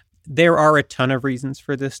even. There are a ton of reasons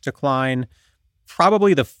for this decline.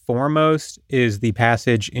 Probably the foremost is the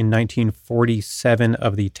passage in 1947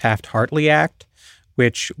 of the Taft-Hartley Act,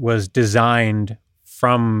 which was designed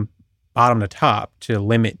from bottom to top to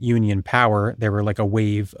limit union power. There were like a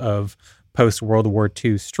wave of post-World War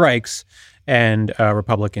II strikes, and a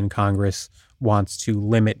Republican Congress wants to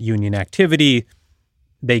limit union activity.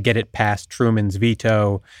 They get it past Truman's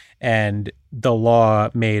veto, and the law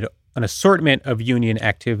made an assortment of union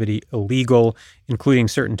activity illegal, including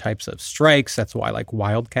certain types of strikes. That's why like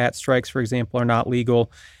wildcat strikes, for example, are not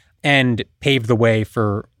legal, and paved the way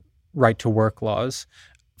for right-to-work laws.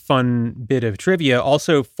 Fun bit of trivia,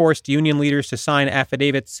 also forced union leaders to sign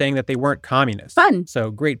affidavits saying that they weren't communists. Fun.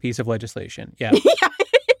 So great piece of legislation. Yeah.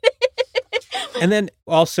 And then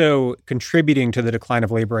also contributing to the decline of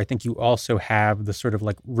labor, I think you also have the sort of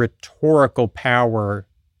like rhetorical power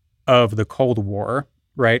of the Cold War,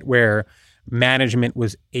 right? Where management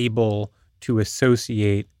was able to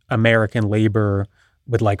associate American labor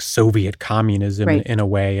with like Soviet communism in a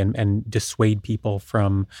way and dissuade people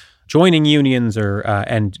from joining unions or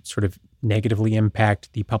and sort of negatively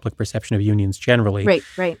impact the public perception of unions generally.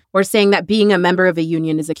 Right. Or saying that being a member of a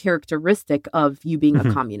union is a characteristic of you being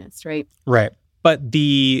a communist, right? Right. But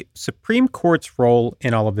the Supreme Court's role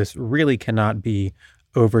in all of this really cannot be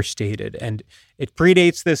overstated. And it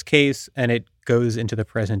predates this case and it goes into the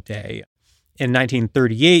present day. In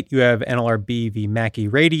 1938, you have NLRB v. Mackey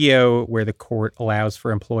Radio, where the court allows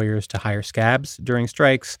for employers to hire scabs during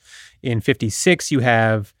strikes. In 56, you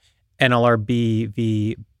have NLRB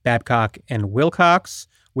v. Babcock and Wilcox,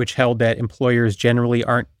 which held that employers generally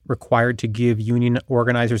aren't required to give union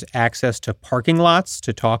organizers access to parking lots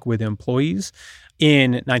to talk with employees.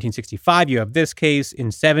 In 1965, you have this case.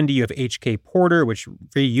 In 70, you have H.K. Porter, which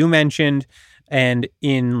you mentioned. And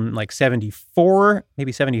in like 74,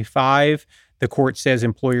 maybe 75, The court says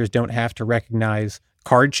employers don't have to recognize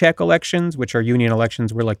card check elections, which are union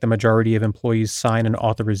elections where like the majority of employees sign an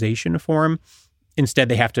authorization form. Instead,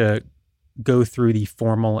 they have to go through the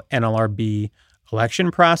formal NLRB election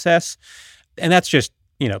process. And that's just,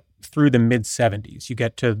 through the mid-'70s. You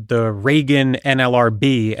get to the Reagan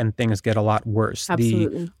NLRB and things get a lot worse.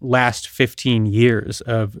 Absolutely. The last 15 years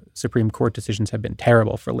of Supreme Court decisions have been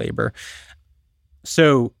terrible for labor.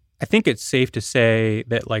 So I think it's safe to say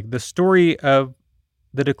that like the story of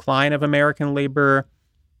the decline of American labor,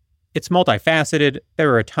 it's multifaceted.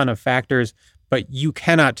 There are a ton of factors, but you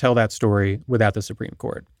cannot tell that story without the Supreme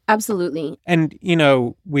Court. Absolutely. And,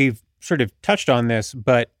 we've sort of touched on this,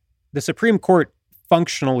 but the Supreme Court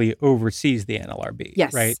functionally oversees the NLRB,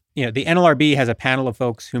 yes. Right? The NLRB has a panel of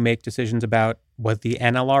folks who make decisions about what the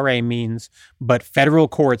NLRA means, but federal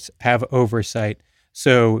courts have oversight.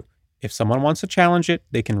 So if someone wants to challenge it,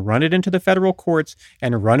 they can run it into the federal courts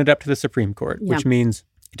and run it up to the Supreme Court, which means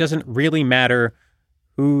it doesn't really matter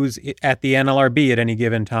who's at the NLRB at any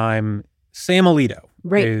given time. Sam Alito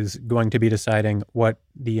is going to be deciding what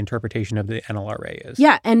the interpretation of the NLRA is.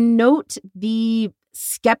 Yeah, and note the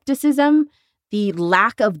skepticism, the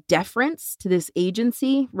lack of deference to this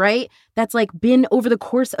agency, right? That's like been over the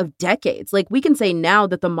course of decades. Like we can say now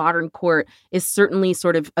that the modern court is certainly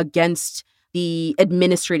sort of against the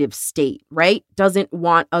administrative state, right? Doesn't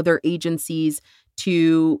want other agencies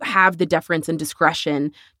to have the deference and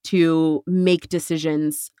discretion to make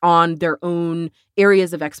decisions on their own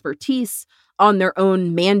areas of expertise, on their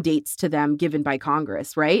own mandates to them given by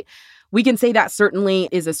Congress, right? We can say that certainly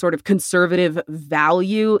is a sort of conservative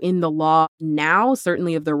value in the law now,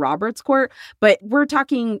 certainly of the Roberts Court, but we're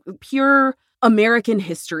talking pure American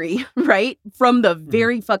history, right? From the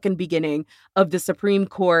very fucking beginning of the Supreme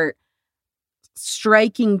Court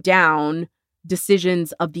striking down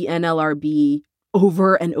decisions of the NLRB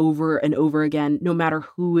over and over and over again, no matter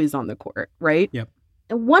who is on the court, right? Yep.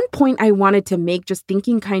 And one point I wanted to make, just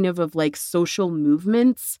thinking kind of like social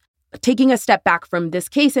movements, taking a step back from this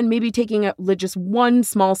case and maybe taking just one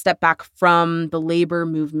small step back from the labor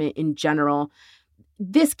movement in general.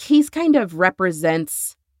 This case kind of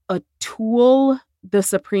represents a tool the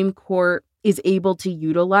Supreme Court is able to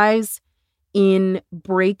utilize in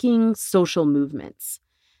breaking social movements.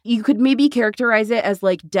 You could maybe characterize it as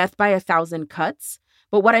like death by 1,000 cuts.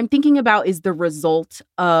 But what I'm thinking about is the result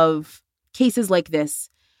of cases like this,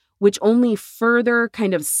 which only further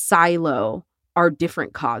kind of silo our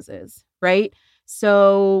different causes, right?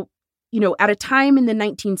 So, at a time in the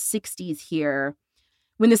 1960s here,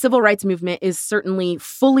 when the civil rights movement is certainly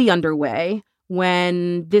fully underway,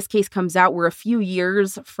 when this case comes out, we're a few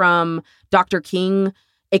years from Dr. King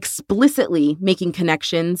explicitly making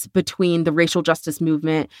connections between the racial justice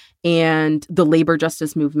movement and the labor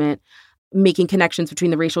justice movement, making connections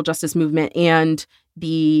between the racial justice movement and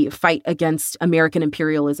the fight against American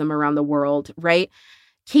imperialism around the world, right?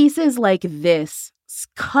 Cases like this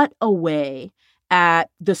cut away at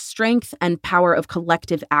the strength and power of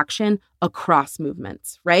collective action across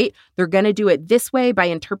movements, right? They're going to do it this way by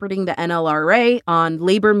interpreting the NLRA on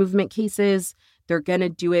labor movement cases. They're going to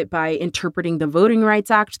do it by interpreting the Voting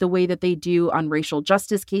Rights Act the way that they do on racial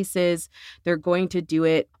justice cases. They're going to do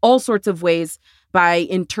it all sorts of ways by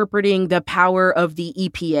interpreting the power of the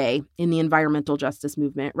EPA in the environmental justice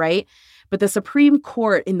movement, right? But the Supreme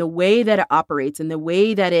Court, in the way that it operates, in the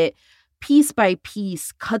way that it piece by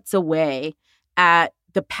piece cuts away at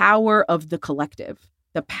the power of the collective,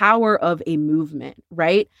 the power of a movement,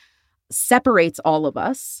 right? Separates all of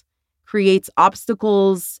us, creates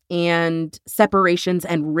obstacles and separations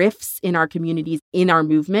and rifts in our communities, in our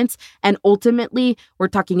movements. And ultimately, we're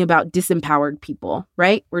talking about disempowered people,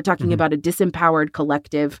 right? We're talking about a disempowered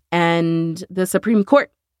collective, and the Supreme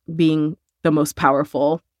Court being the most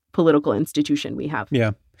powerful political institution we have.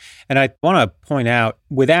 Yeah. And I want to point out,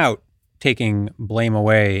 without taking blame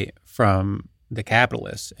away from the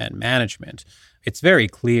capitalists and management, it's very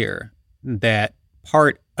clear that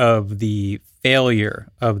part of the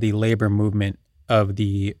failure of the labor movement of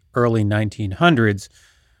the early 1900s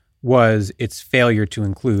was its failure to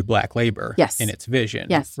include Black labor in its vision.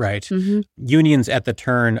 Yes. Right? Unions at the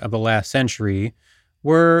turn of the last century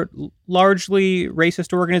were largely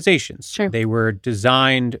racist organizations. Sure. They were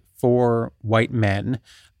designed for white men.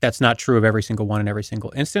 That's not true of every single one in every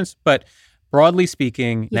single instance, but broadly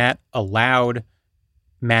speaking, that allowed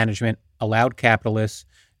management, allowed capitalists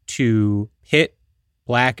to pit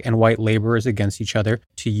Black and white laborers against each other,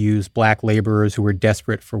 to use Black laborers who were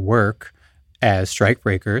desperate for work as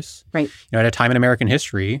strikebreakers. Right. At a time in American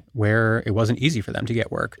history where it wasn't easy for them to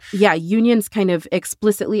get work. Yeah, unions kind of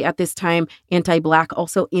explicitly at this time anti-Black,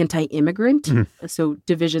 also anti-immigrant. So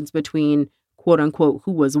divisions between quote unquote,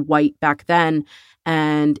 who was white back then,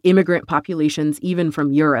 and immigrant populations, even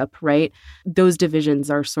from Europe, right? Those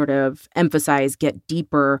divisions are sort of emphasized, get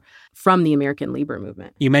deeper from the American labor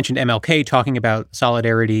movement. You mentioned MLK talking about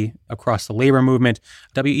solidarity across the labor movement.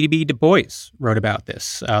 W.E.B. Du Bois wrote about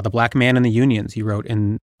this. The Black Man in the Unions, he wrote in,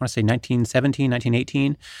 I want to say 1917,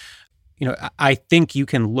 1918. I think you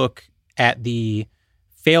can look at the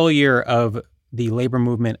failure of the labor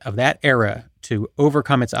movement of that era to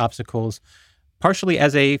overcome its obstacles partially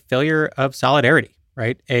as a failure of solidarity,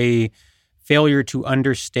 right? A failure to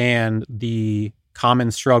understand the common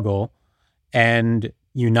struggle and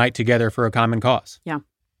unite together for a common cause. Yeah.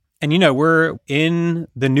 And, we're in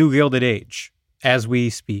the new Gilded Age as we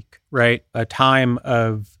speak, right? A time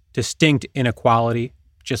of distinct inequality,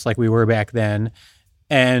 just like we were back then.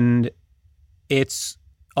 And it's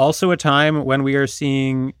also a time when we are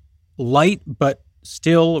seeing light, but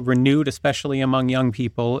still renewed, especially among young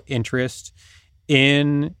people, interest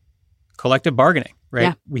in collective bargaining, right?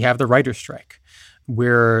 Yeah. We have the writer's strike.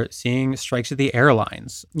 We're seeing strikes at the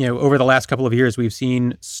airlines. Over the last couple of years, we've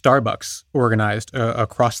seen Starbucks organized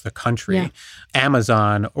across the country. Yeah.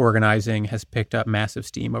 Amazon organizing has picked up massive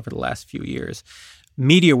steam over the last few years.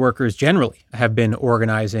 Media workers generally have been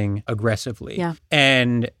organizing aggressively. Yeah.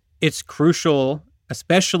 And it's crucial,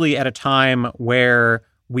 especially at a time where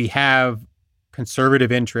we have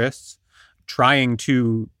conservative interests trying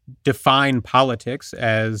to define politics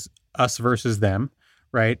as us versus them,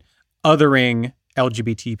 right? Othering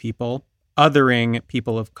LGBT people, othering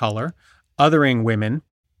people of color, othering women.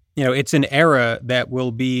 It's an era that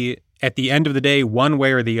will be, at the end of the day, one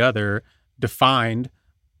way or the other, defined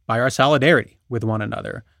by our solidarity with one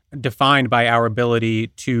another, defined by our ability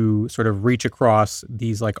to sort of reach across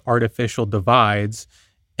these like artificial divides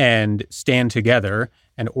and stand together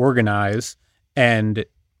and organize and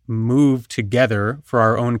move together for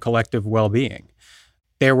our own collective well-being.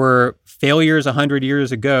 There were failures 100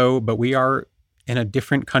 years ago, but we are in a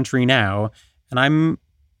different country now, and I'm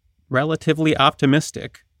relatively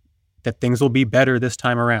optimistic that things will be better this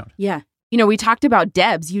time around. Yeah. We talked about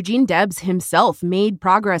Debs. Eugene Debs himself made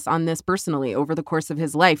progress on this personally over the course of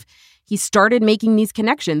his life. He started making these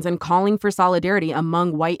connections and calling for solidarity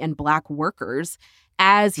among white and Black workers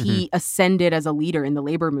as he ascended as a leader in the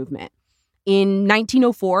labor movement. In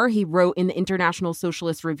 1904, he wrote in the International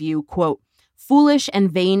Socialist Review, quote, "Foolish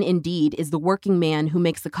and vain indeed is the working man who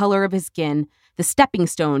makes the color of his skin the stepping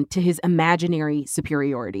stone to his imaginary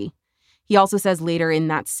superiority." He also says later in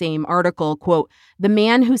that same article, quote, "The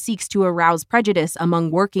man who seeks to arouse prejudice among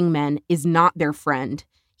working men is not their friend.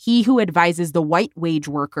 He who advises the white wage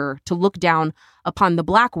worker to look down upon the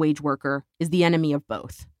Black wage worker is the enemy of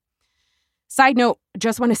both." Side note,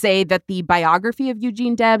 just want to say that the biography of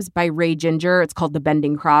Eugene Debs by Ray Ginger, it's called The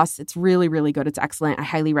Bending Cross. It's really, really good. It's excellent. I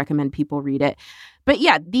highly recommend people read it. But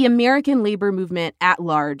yeah, the American labor movement at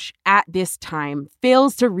large at this time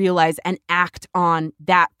fails to realize and act on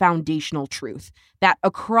that foundational truth, that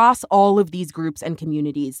across all of these groups and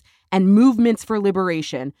communities and movements for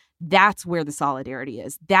liberation, that's where the solidarity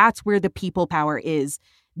is. That's where the people power is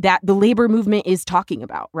that the labor movement is talking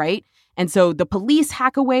about, right? And so the police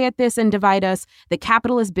hack away at this and divide us. The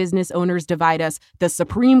capitalist business owners divide us. The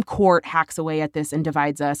Supreme Court hacks away at this and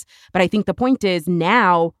divides us. But I think the point is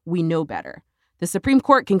now we know better. The Supreme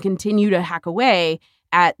Court can continue to hack away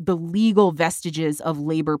at the legal vestiges of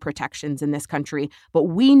labor protections in this country. But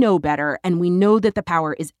we know better, and we know that the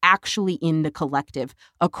power is actually in the collective,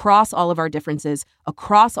 across all of our differences,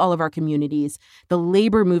 across all of our communities. The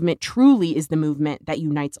labor movement truly is the movement that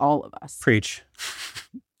unites all of us. Preach.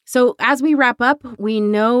 So as we wrap up, we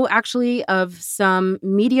know actually of some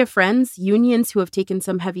media friends, unions who have taken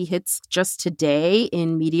some heavy hits just today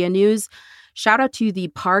in media news. Shout out to the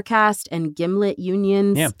Parcast and Gimlet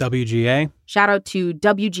unions. Yeah, WGA. Shout out to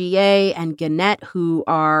WGA and Gannett, who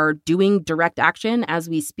are doing direct action as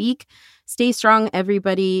we speak. Stay strong,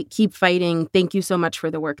 everybody. Keep fighting. Thank you so much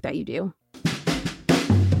for the work that you do.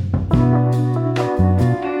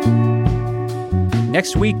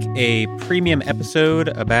 Next week, a premium episode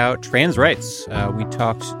about trans rights. We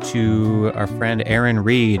talked to our friend Aaron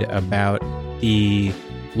Reed about the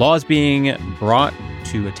laws being brought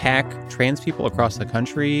to attack trans people across the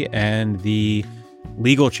country and the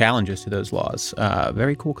legal challenges to those laws.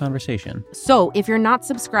 Very cool conversation. So if you're not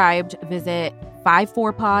subscribed, visit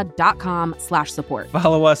 54pod.com/support.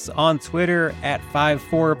 Follow us on Twitter at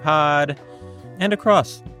 54pod and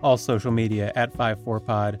across all social media at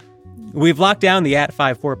 54pod. We've locked down the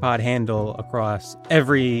 @54pod handle across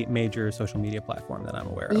every major social media platform that I'm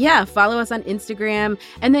aware of. Yeah, follow us on Instagram.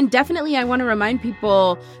 And then definitely I want to remind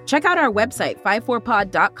people, check out our website,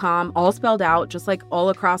 54pod.com, all spelled out, just like all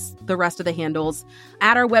across the rest of the handles.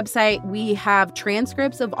 At our website, we have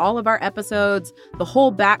transcripts of all of our episodes, the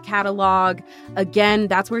whole back catalog. Again,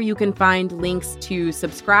 that's where you can find links to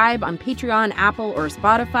subscribe on Patreon, Apple, or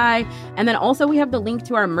Spotify. And then also we have the link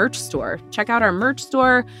to our merch store. Check out our merch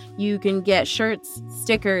store. You can get shirts,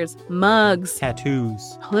 stickers, mugs,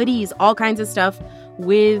 Tattoos, hoodies, all kinds of stuff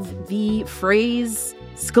with the phrase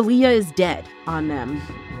Scalia is dead on them.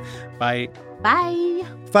 Bye. Bye.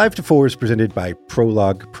 5 to 4 is presented by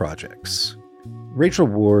Prologue Projects. Rachel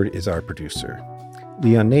Ward is our producer.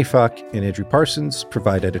 Leon Nafok and Andrew Parsons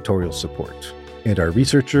provide editorial support. And our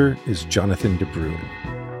researcher is Jonathan DeBruin.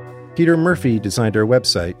 Peter Murphy designed our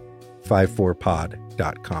website,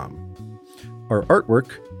 54pod.com. Our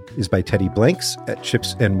artwork is by Teddy Blanks at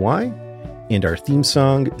Chips NY, and our theme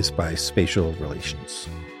song is by Spatial Relations.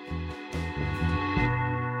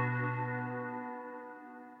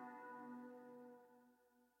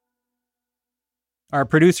 Our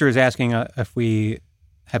producer is asking if we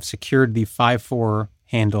have secured the 5-4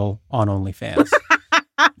 handle on OnlyFans.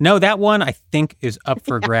 No, that one I think is up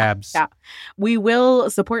for grabs. Yeah. We will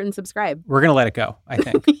support and subscribe. We're going to let it go, I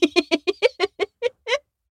think.